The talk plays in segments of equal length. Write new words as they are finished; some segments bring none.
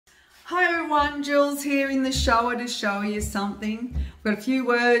Hi everyone, Jules here in the shower to show you something. I've got a few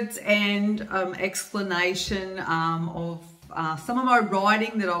words and explanation of some of my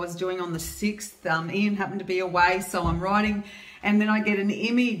writing that I was doing on the 6th. Ian happened to be away, so I'm writing, and then I get an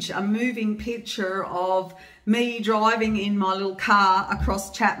image, a moving picture of me driving in my little car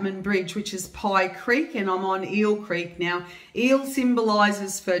across Chapman Bridge, which is Pie Creek, and I'm on Eel Creek. Now, eel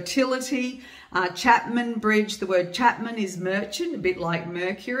symbolises fertility. Chapman Bridge, the word Chapman is merchant, a bit like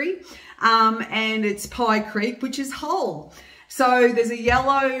Mercury, and it's Pie Creek, which is whole. So there's a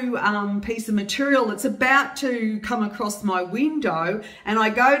yellow piece of material that's about to come across my window, and I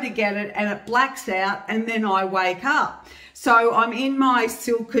go to get it and it blacks out, and then I wake up. So I'm in my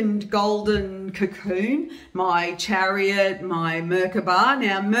silken golden cocoon, my chariot, my Merkaba.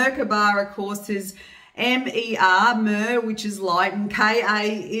 Now Merkaba, of course, is M-E-R, Mer, which is light, and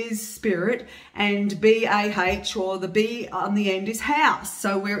K-A is spirit, and B-A-H, or the B on the end, is house.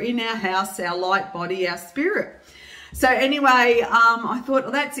 So we're in our house, our light body, our spirit. So anyway, I thought,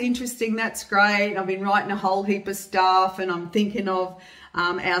 well, that's interesting, that's great. I've been writing a whole heap of stuff, and I'm thinking of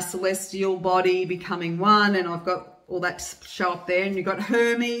our celestial body becoming one, and I've got all that show up there, and you've got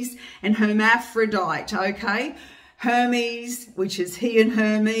Hermes and Hermaphrodite, okay? Hermes, which is he and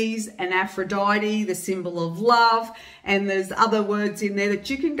Hermes, and Aphrodite, the symbol of love, and there's other words in there that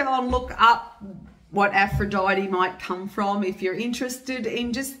you can go and look up what Aphrodite might come from if you're interested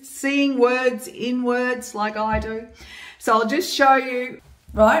in just seeing words in words like I do. So I'll just show you,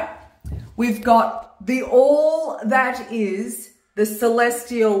 right? We've got the all that is the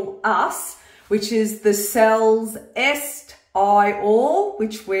celestial us, which is the cells est, I, all,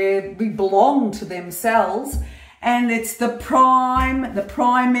 which we belong to themselves. And it's the prime, the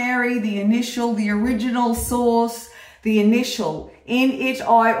primary, the initial, the original source, the initial. In it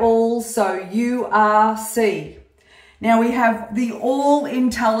I all, so you are C. Now we have the all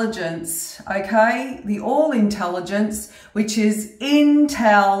intelligence, okay? The all intelligence, which is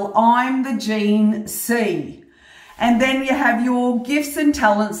Intel, I'm the gene C. And then you have your gifts and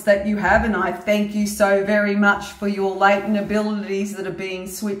talents that you have, and I thank you so very much for your latent abilities that are being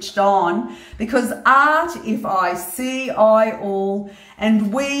switched on, because art, if I see, I all,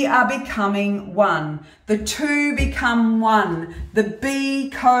 and we are becoming one. The two become one. The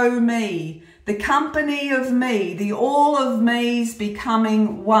BeCoMes, the company of me, the all of me's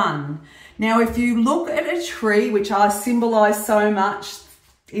becoming one. Now, if you look at a tree, which I symbolize so much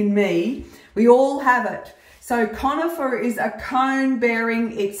in me, we all have it. So conifer is a cone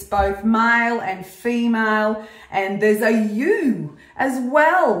bearing, it's both male and female, and there's a U as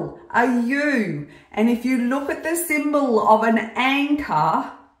well, a U. And if you look at the symbol of an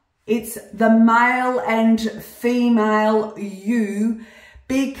anchor, it's the male and female U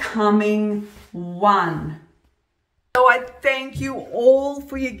becoming one. So I thank you all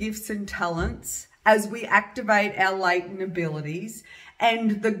for your gifts and talents as we activate our latent abilities,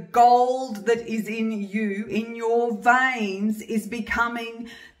 and the gold that is in you, in your veins, is becoming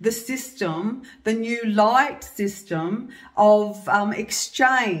the system, the new light system of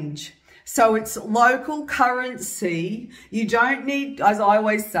exchange. So it's local currency. You don't need, as I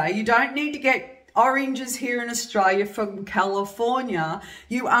always say, you don't need to get oranges here in Australia from California.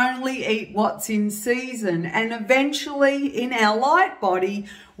 You only eat what's in season, and eventually in our light body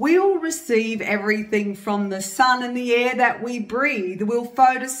we'll receive everything from the sun and the air that we breathe. We'll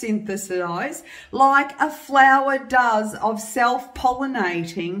photosynthesize like a flower does of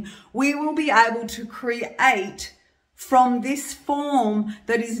self-pollinating. We will be able to create from this form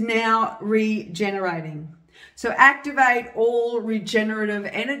that is now regenerating. So activate all regenerative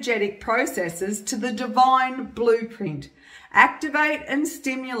energetic processes to the divine blueprint. Activate and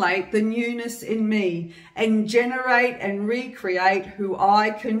stimulate the newness in me, and generate and recreate who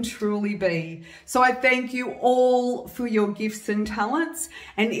I can truly be. So I thank you all for your gifts and talents.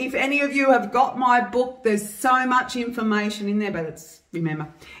 And if any of you have got my book, there's so much information in there, but remember,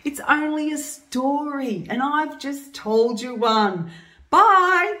 it's only a story, and I've just told you one.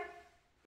 Bye.